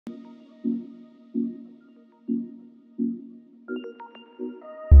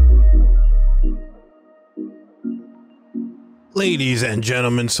Ladies and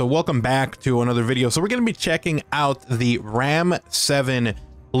gentlemen, so welcome back to another video. So we're going to be checking out the Ram 7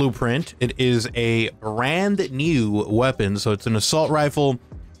 blueprint. It is a brand new weapon, so it's an assault rifle,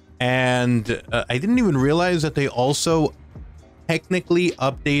 and I didn't even realize that they also technically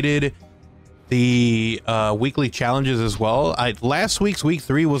updated the weekly challenges as well. Last week's week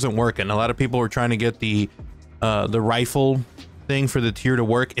 3 wasn't working. A lot of people were trying to get the rifle thing for the tier to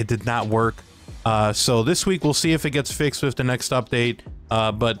work. It did not work. So this week we'll see if it gets fixed with the next update,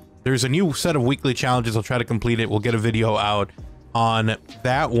 but there's a new set of weekly challenges. I'll try to complete it. We'll get a video out on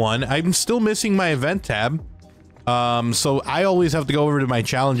that one. I'm still missing my event tab, so I always have to go over to my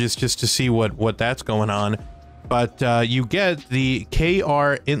challenges just to see what that's going on. But you get the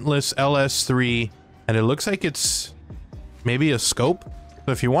KR Intless LS3, and it looks like it's maybe a scope.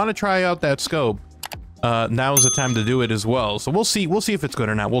 So if you want to try out that scope, now's the time to do it as well. So we'll see if it's good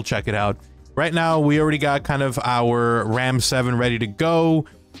or not. We'll check it out. Right now, we already got kind of our Ram 7 ready to go.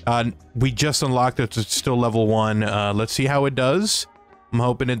 We just unlocked it. It's still level 1. Let's see how it does. I'm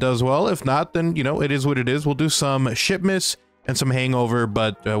hoping it does well. If not, then, you know, it is what it is. We'll do some ship miss and some hangover,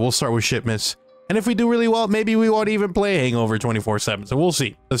 but we'll start with ship miss. And if we do really well, maybe we won't even play hangover 24/7. So we'll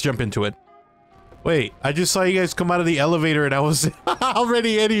see. Let's jump into it. Wait, I just saw you guys come out of the elevator and I was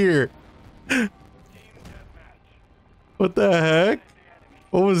already in here. What the heck?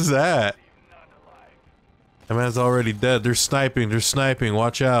 What was that? That man's already dead. They're sniping. They're sniping.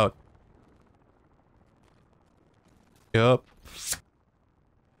 Watch out. Yup.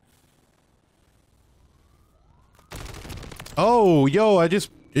 Oh, yo, it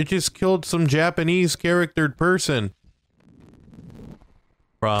just killed some Japanese charactered person.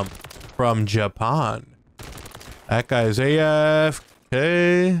 From Japan. That guy's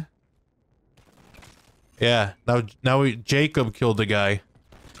AFK. Yeah, now Jacob killed the guy.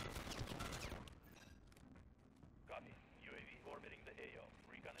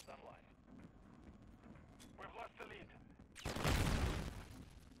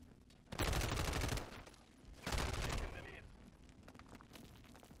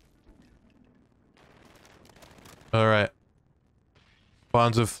 All right.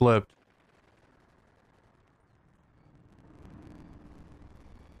 Spawns have flipped.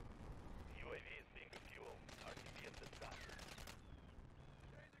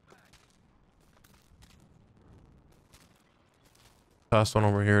 Toss one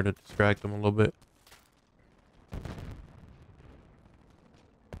over here to distract them a little bit.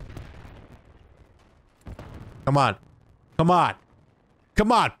 Come on. Come on.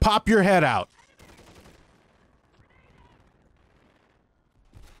 Come on. Pop your head out.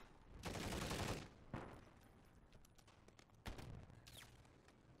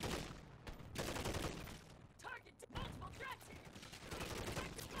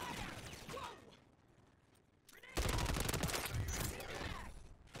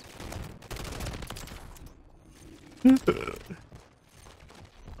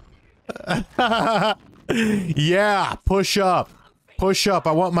 Yeah, push up. Push up.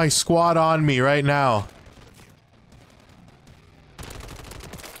 I want my squad on me right now.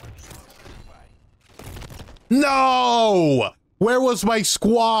 No! Where was my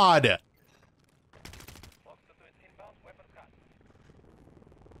squad?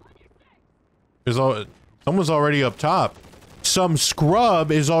 Someone's already up top. Some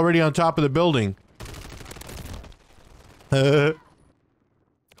scrub is already on top of the building.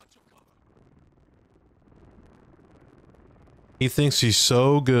 He thinks he's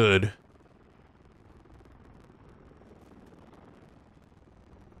so good.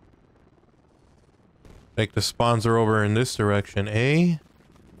 Like the spawns are over in this direction, eh?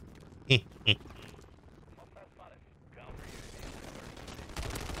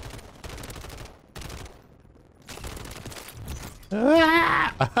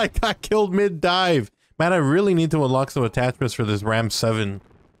 Ah! I got killed mid-dive. Man, I really need to unlock some attachments for this Ram 7.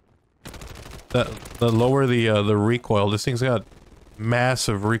 The lower the recoil. This thing's got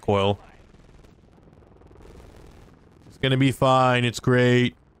massive recoil. It's gonna be fine. It's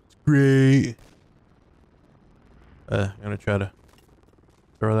great. It's great. I'm gonna try to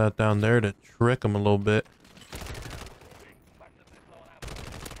throw that down there to trick him a little bit.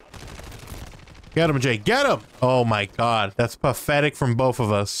 Get him, Jay. Get him! Oh my god, that's pathetic from both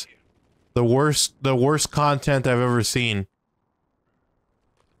of us. The worst content I've ever seen.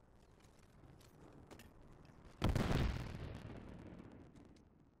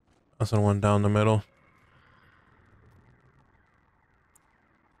 That's the one down the middle.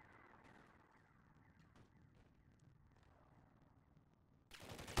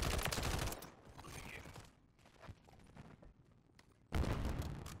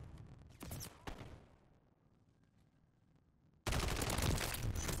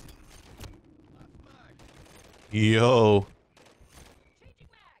 Yo.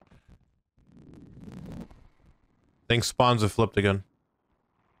 Think spawns have flipped again.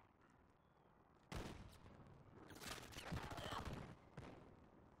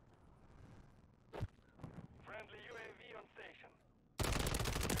 Friendly UAV on station.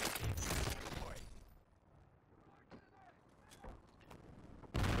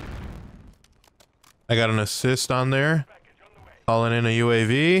 I got an assist on there. Package on the way. Calling in a UAV.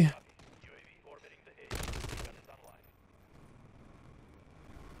 UAV orbiting the A. Gun is online.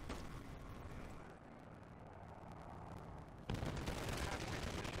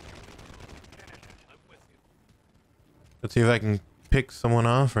 I'm with you. Let's see if I can pick someone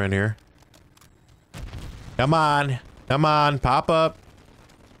off right here. Come on. Come on. Pop up.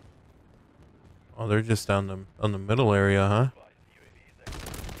 Oh, they're just down on the middle area,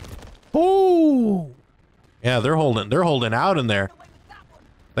 huh? Ooh. Yeah, they're holding out in there.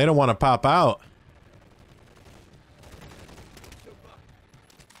 They don't want to pop out.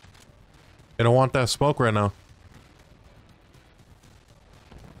 They don't want that smoke right now.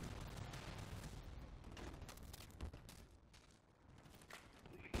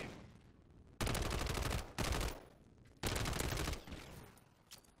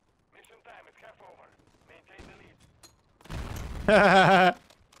 Mission time is half over. Maintain the lead.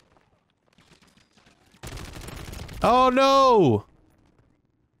 Oh no!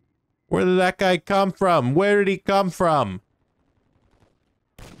 Where did that guy come from? Where did he come from?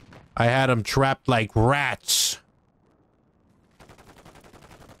 I had him trapped like rats.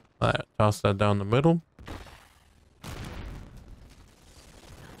 Alright, toss that down the middle.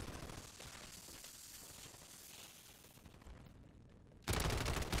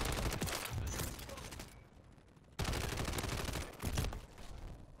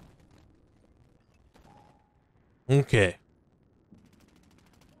 Okay.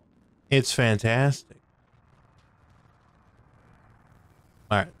 It's fantastic.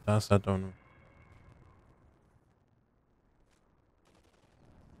 Alright, toss that down.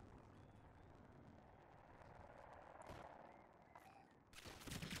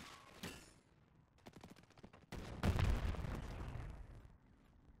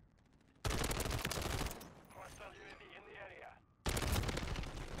 Hostile UAV in the area.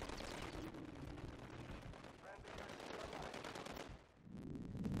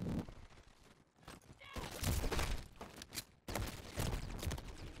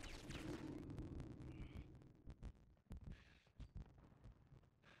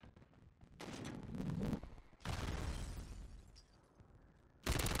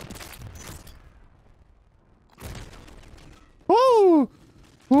 Woo!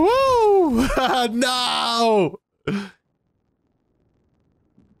 Woo! No!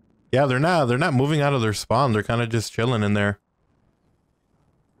 Yeah, they're not moving out of their spawn. They're kind of just chilling in there.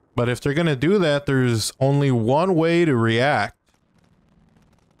 But if they're gonna do that, there's only one way to react.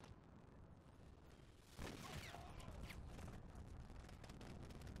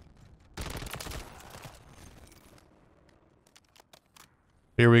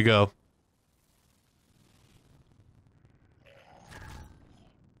 Here we go.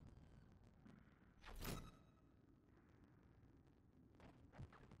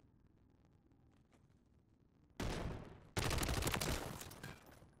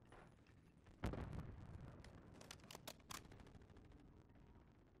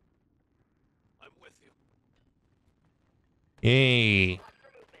 I'm with you. Yay.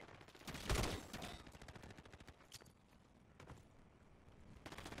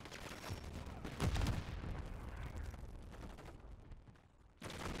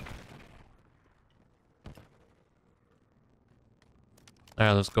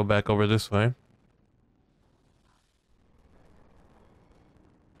 Alright, let's go back over this way.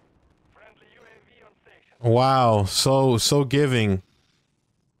 Friendly UAV on station. Wow, so giving.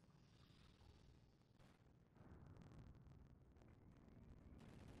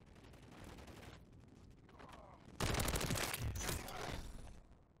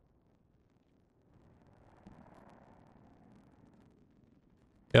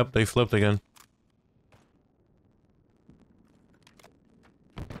 Yep, they flipped again.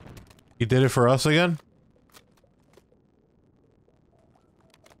 He did it for us again?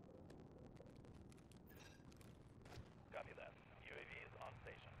 Copy that. UAV is on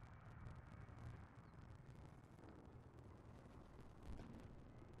station.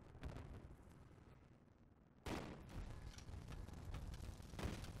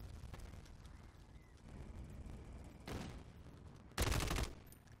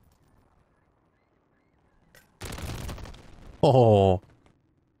 Oh.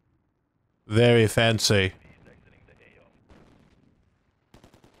 Very fancy. He's exiting the AO.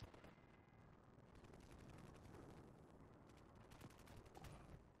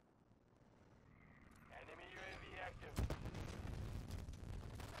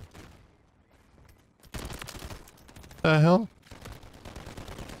 The hell?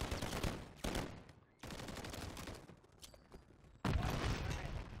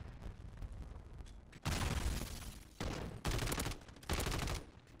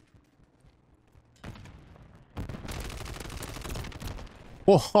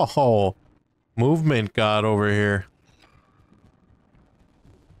 Whoa! Movement got over here.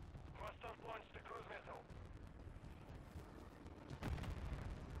 Hostiles launched the cruise missile.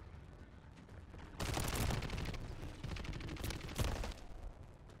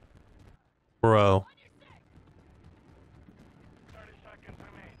 Bro. 30 seconds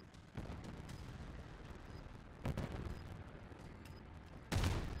remain.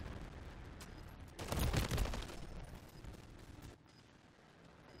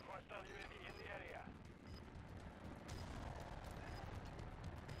 Hostile UAV in the area.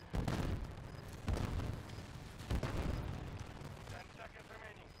 10 seconds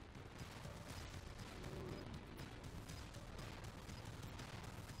remaining.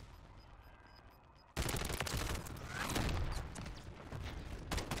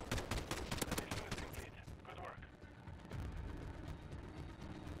 The mission is complete. Good work.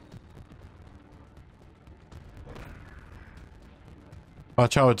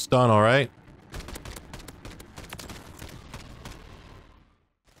 Watch how it's done, alright?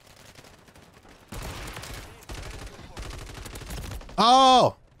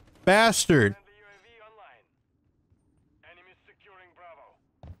 Oh! Bastard! Friendly UAV online. Enemies securing Bravo.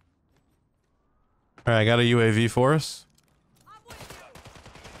 Alright, I got a UAV for us.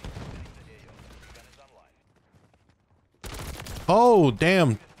 Oh,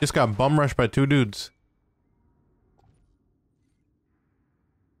 damn. Just got bum rushed by two dudes.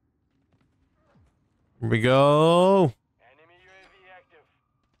 Here we go. Enemy UAV active.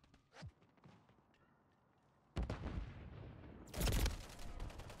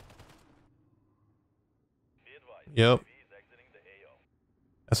 Be advised. Yep. UAV is exiting the AO.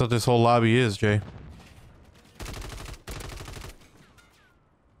 That's what this whole lobby is, Jay.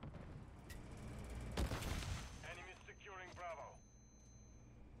 Enemies securing Bravo.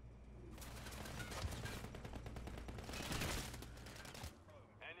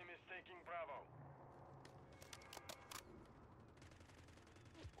 Enemies taking Bravo.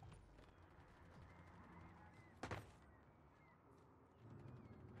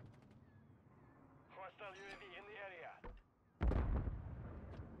 Hostile UAV in the area.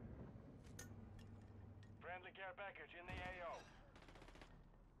 Friendly care package in the AO.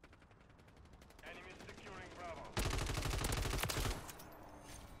 Enemies securing Bravo.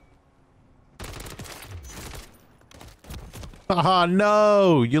 Haha,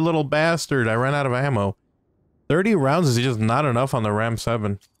 no! You little bastard. I ran out of ammo. 30 rounds is just not enough on the Ram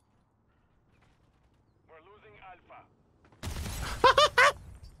 7. We're losing Alpha.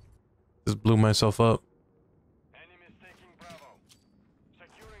 Just blew myself up. Enemies taking Bravo.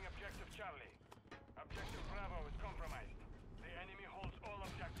 Securing objective Charlie. Objective Bravo is compromised. The enemy holds all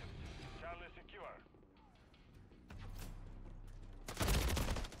objectives. Charlie secure.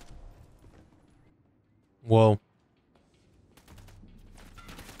 Whoa.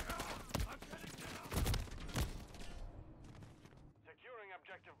 Securing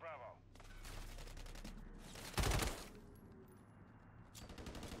objective Bravo.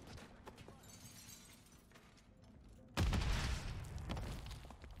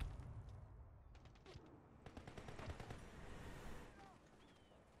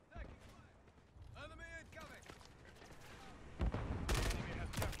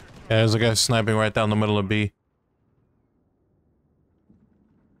 Yeah, there's a guy sniping right down the middle of B.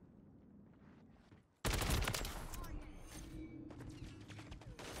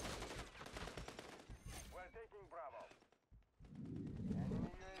 We're taking Bravo.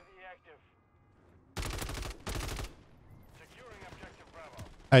 Enemy UAV active. Securing objective Bravo.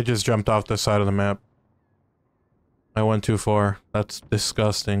 I just jumped off the side of the map. I went too far. That's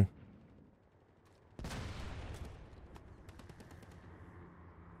disgusting.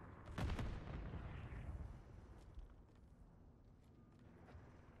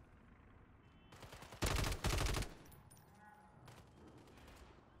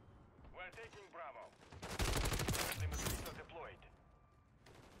 We're taking Bravo. Friendly mosquito deployed.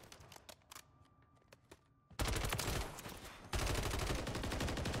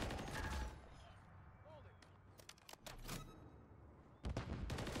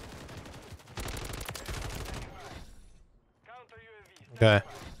 Counter UAV. Okay.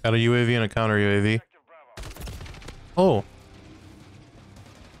 Got a UAV and a counter UAV. Objective Bravo. Oh.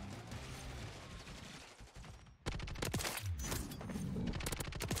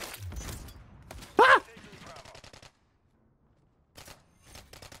 Taking Bravo.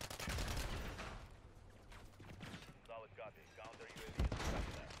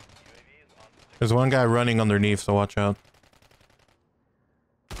 There's one guy running underneath, so watch out.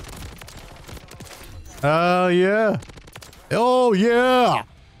 Oh yeah. Oh yeah.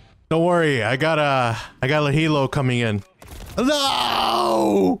 Don't worry, I got a helo coming in.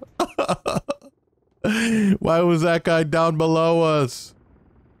 No! Why was that guy down below us?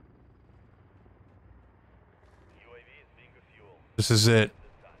 This is it.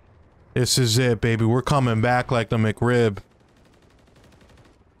 This is it, baby. We're coming back like the McRib.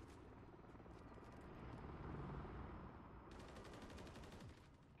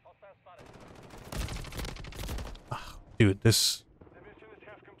 Dude, this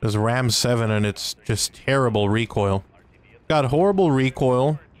Ram 7 and it's just terrible recoil. Got horrible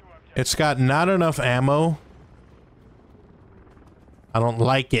recoil. It's got not enough ammo. I don't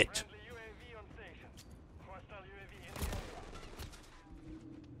like it.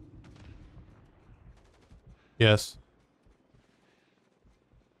 Yes.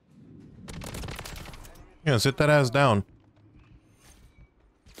 Yeah, sit that ass down.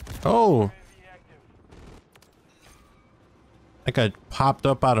 Oh. That guy popped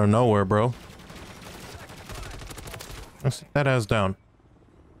up out of nowhere, bro. Let's sit that ass down.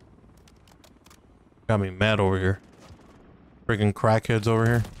 Got me mad over here. Freaking crackheads over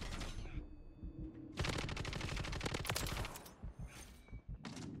here.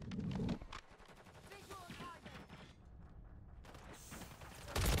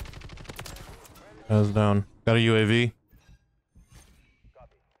 Ass down. Got a UAV.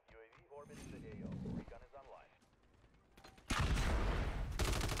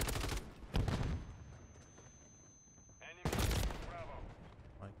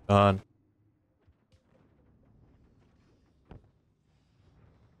 My God.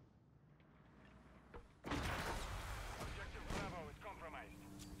 Objective Bravo is compromised.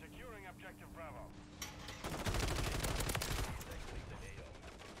 Securing Objective Bravo.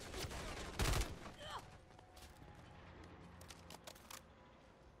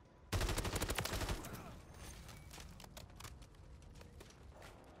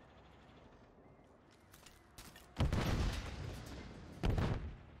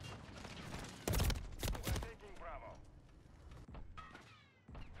 We're taking Bravo.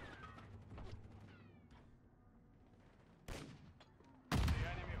 The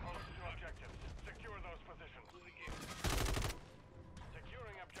enemy holds 2 objectives. Secure those positions.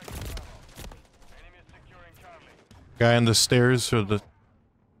 Securing Objective Bravo. Enemy is securing Charlie. Guy on the stairs for the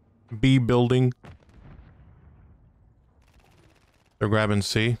B building. They're grabbing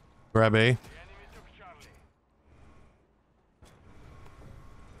C. Grab A. The enemy took Charlie.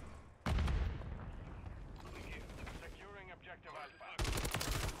 Securing Objective Alpha.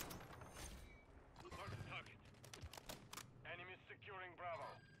 Target. Enemy securing Bravo.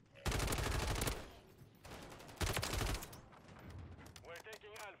 We're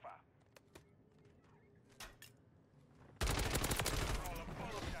taking Alpha. Control of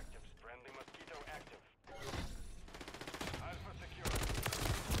all objectives. Friendly mosquito active. Alpha secure.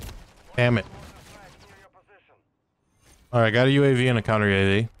 Damn it. Mortar strike near your position. Alright, got a UAV and a counter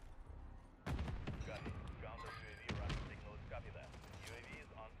UAV.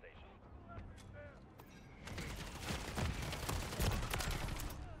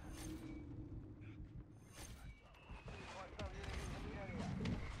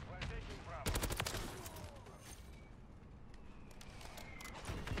 We're taking Bravo.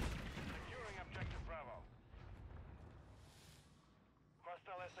 Securing Objective Bravo.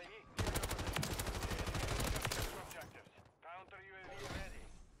 Hostile SAE near your position. Two objectives. Counter UAV ready.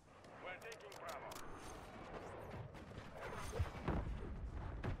 We're taking Bravo.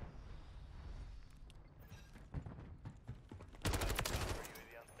 Counter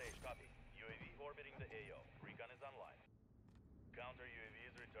UAV on stage, copy. UAV orbiting the AO. Recon is online. Counter UAV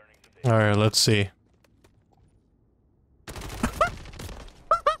is returning to base. Alright, let's see.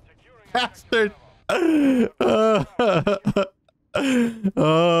 Securing Bastard!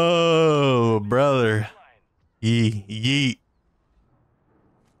 Oh, brother. Yeet, yeet.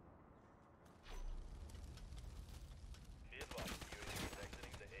 Be advised, UAV is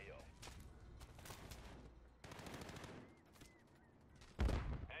exiting the AO.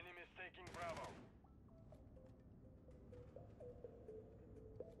 Enemy is taking Bravo.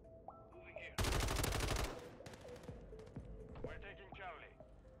 Moving here. We're taking Charlie.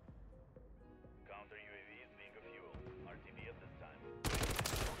 Counter UAV is being fuel. RTB at this time.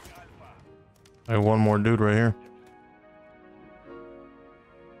 Taking Alpha. I have one more dude right here.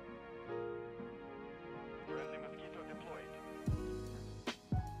 Friendly mosquito deployed.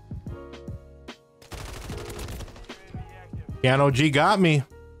 UAV active. Piano G got me.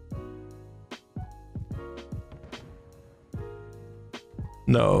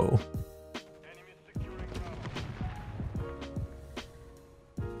 No. Enemy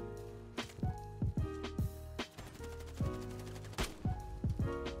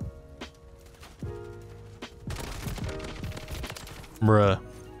Bruh.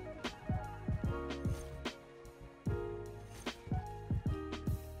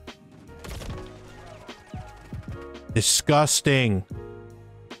 Disgusting.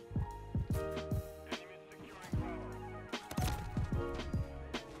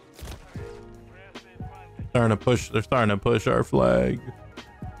 Starting to push. They're starting to push our flag.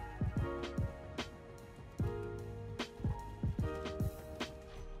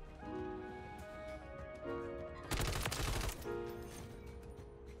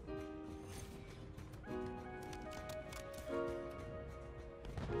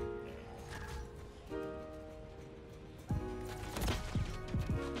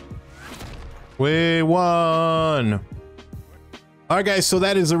 We won. All right, guys, so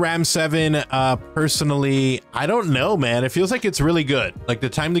that is the Ram 7. Personally, I don't know, man. It feels like it's really good. Like, the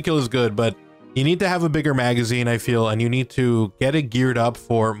time to kill is good, but you need to have a bigger magazine, I feel, and you need to get it geared up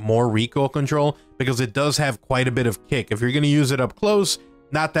for more recoil control, because it does have quite a bit of kick. If you're going to use it up close,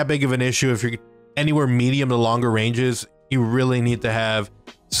 not that big of an issue. If you're anywhere medium to longer ranges, you really need to have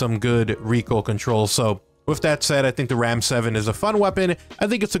some good recoil control. So with that said, I think the Ram 7 is a fun weapon. I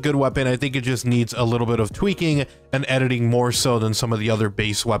think it's a good weapon. I think it just needs a little bit of tweaking and editing more so than some of the other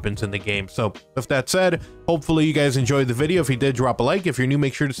base weapons in the game. So with that said, hopefully you guys enjoyed the video. If you did, drop a like. If you're new,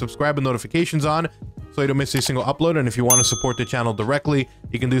 make sure to subscribe and notifications on so you don't miss a single upload. And if you want to support the channel directly,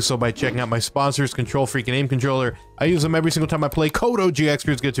 you can do so by checking out my sponsors, Control Freak and Aim Controller. I use them every single time I play. Code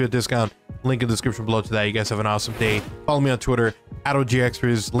OGXRAYZ gets you a discount. Link in the description below to that. You guys have an awesome day. Follow me on Twitter,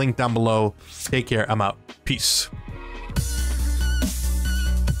 @OGXRAYZ, link down below. Take care. I'm out. Peace.